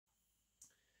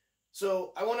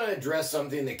So I want to address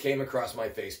something that came across my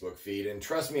Facebook feed, and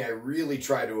trust me, I really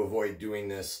try to avoid doing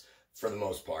this for the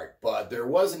most part. But there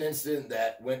was an incident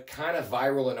that went kind of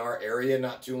viral in our area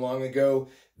not too long ago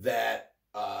that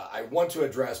I want to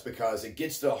address because it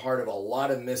gets to the heart of a lot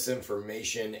of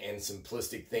misinformation and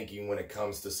simplistic thinking when it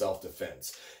comes to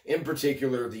self-defense, in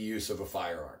particular the use of a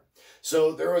firearm.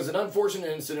 So there was an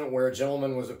unfortunate incident where a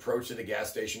gentleman was approached at a gas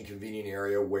station convenient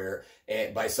area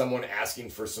by someone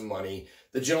asking for some money.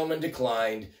 The gentleman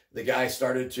declined. The guy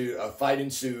started to, a fight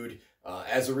ensued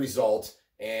as a result,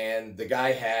 and the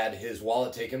guy had his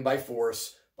wallet taken by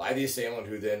force by the assailant,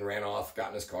 who then ran off, got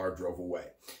in his car, drove away.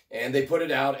 And they put it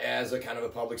out as a kind of a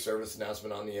public service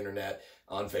announcement on the internet,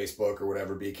 on Facebook or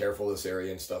whatever, be careful of this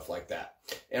area and stuff like that.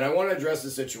 And I want to address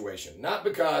the situation, not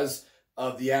because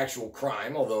of the actual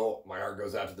crime, although my heart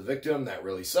goes out to the victim, that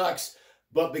really sucks,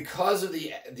 but because of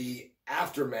the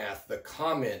aftermath, the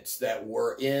comments that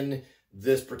were in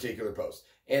this particular post.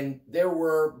 And there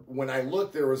were, when I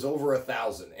looked, there was over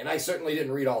 1,000. And I certainly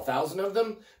didn't read all 1,000 of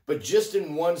them, but just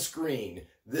in one screen,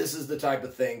 this is the type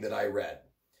of thing that I read.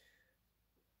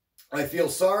 I feel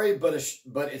sorry, but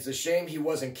it's a shame he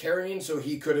wasn't carrying, so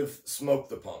he could have smoked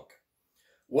the punk.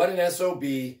 What an SOB.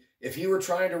 If he were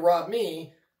trying to rob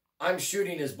me, I'm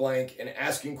shooting his blank and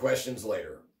asking questions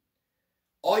later.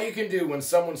 All you can do when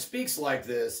someone speaks like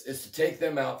this is to take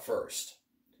them out first.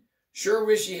 Sure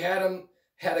wish he had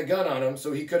a gun on him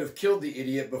so he could have killed the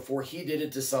idiot before he did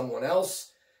it to someone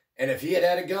else. And if he had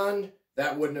had a gun,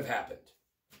 that wouldn't have happened.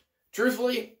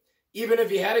 Truthfully, even if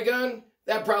he had a gun,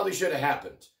 that probably should have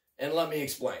happened. And let me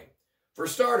explain. For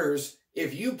starters,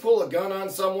 if you pull a gun on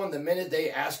someone the minute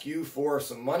they ask you for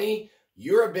some money,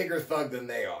 you're a bigger thug than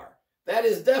they are. That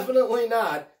is definitely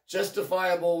not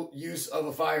justifiable use of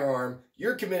a firearm.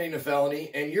 You're committing a felony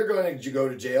and you're going to go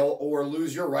to jail or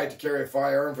lose your right to carry a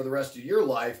firearm for the rest of your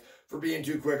life for being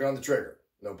too quick on the trigger.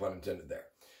 No pun intended there,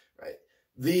 right?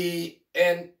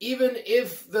 And even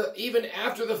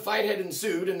after the fight had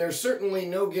ensued, and there's certainly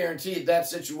no guarantee in that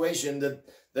situation that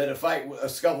a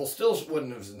scuffle still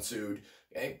wouldn't have ensued,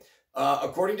 okay?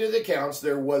 According to the accounts,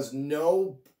 there was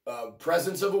no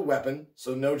presence of a weapon,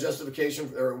 so no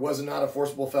justification, or it was not a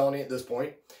forcible felony at this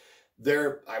point.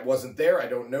 I wasn't there, I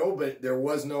don't know, but there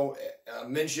was no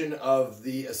mention of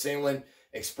the assailant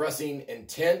expressing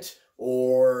intent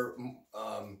or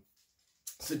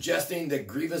suggesting that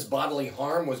grievous bodily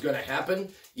harm was going to happen,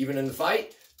 even in the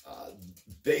fight.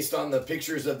 Based on the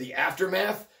pictures of the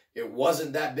aftermath, it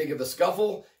wasn't that big of a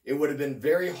scuffle. It would have been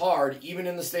very hard, even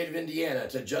in the state of Indiana,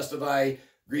 to justify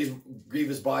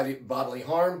grievous bodily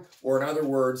harm, or in other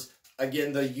words,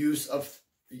 again, the use of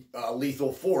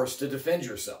lethal force to defend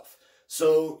yourself.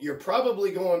 So you're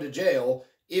probably going to jail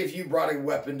if you brought a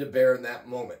weapon to bear in that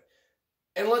moment.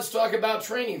 And let's talk about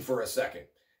training for a second.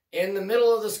 In the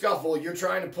middle of the scuffle, you're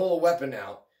trying to pull a weapon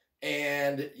out,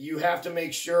 and you have to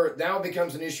make sure, now it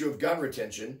becomes an issue of gun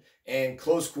retention and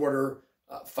close quarter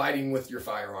fighting with your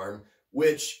firearm,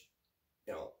 which,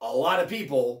 you know, a lot of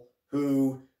people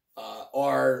who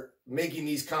are making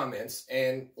these comments,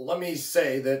 and let me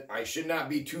say that I should not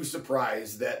be too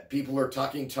surprised that people are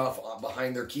talking tough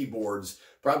behind their keyboards,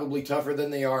 probably tougher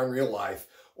than they are in real life,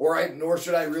 nor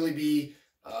should I really be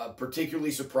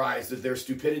particularly surprised at their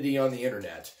stupidity on the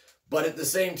internet. But at the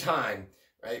same time,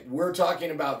 right, we're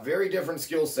talking about very different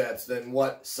skill sets than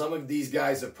what some of these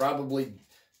guys have probably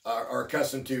are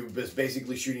accustomed to,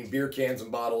 basically shooting beer cans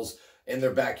and bottles in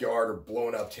their backyard or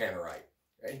blowing up tannerite.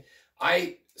 Right?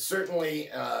 I certainly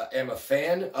am a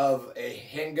fan of a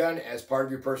handgun as part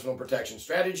of your personal protection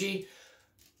strategy,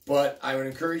 but I would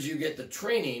encourage you to get the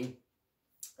training.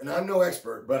 And I'm no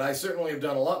expert, but I certainly have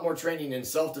done a lot more training in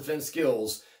self-defense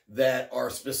skills that are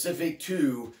specific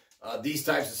to these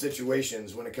types of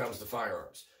situations when it comes to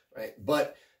firearms, right?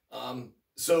 But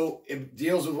so it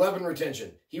deals with weapon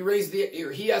retention. He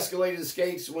escalated the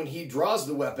stakes when he draws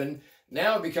the weapon.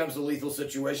 Now it becomes a lethal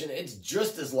situation. It's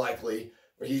just as likely,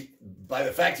 by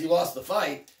the fact he lost the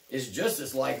fight, is just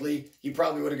as likely he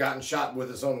probably would have gotten shot with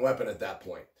his own weapon at that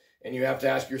point. And you have to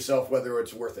ask yourself whether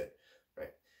it's worth it.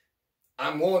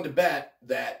 I'm willing to bet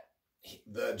that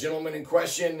the gentleman in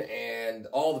question and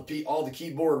all the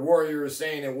keyboard warriors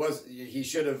saying he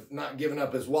should have not given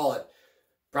up his wallet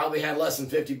probably had less than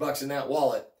 $50 in that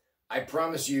wallet. I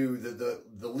promise you that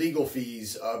the legal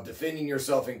fees of defending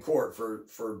yourself in court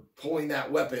for pulling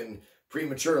that weapon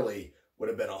prematurely would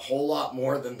have been a whole lot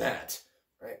more than that,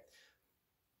 right?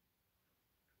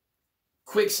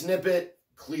 Quick snippet,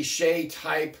 cliche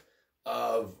type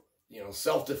of,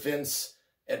 self-defense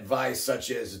advice,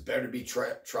 such as it's better to be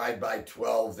tried by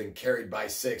 12 than carried by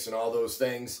 6 and all those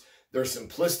things. They're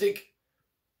simplistic.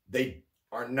 They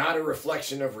are not a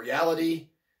reflection of reality,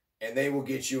 and they will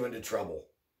get you into trouble.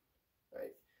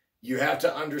 Right? You have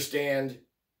to understand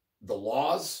the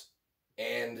laws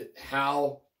and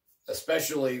how,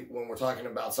 especially when we're talking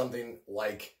about something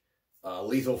like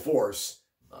lethal force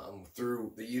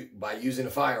by using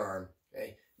a firearm.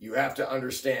 Okay? You have to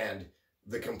understand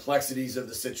the complexities of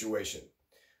the situation.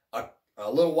 A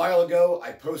little while ago,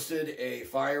 I posted a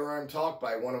firearm talk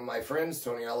by one of my friends,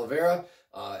 Tony Oliveira,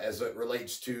 as it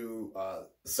relates to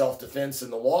self-defense in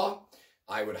the law.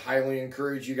 I would highly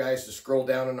encourage you guys to scroll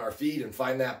down in our feed and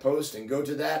find that post and go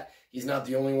to that. He's not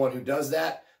the only one who does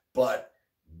that, but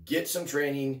get some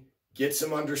training, get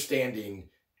some understanding,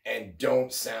 and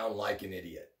don't sound like an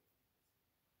idiot.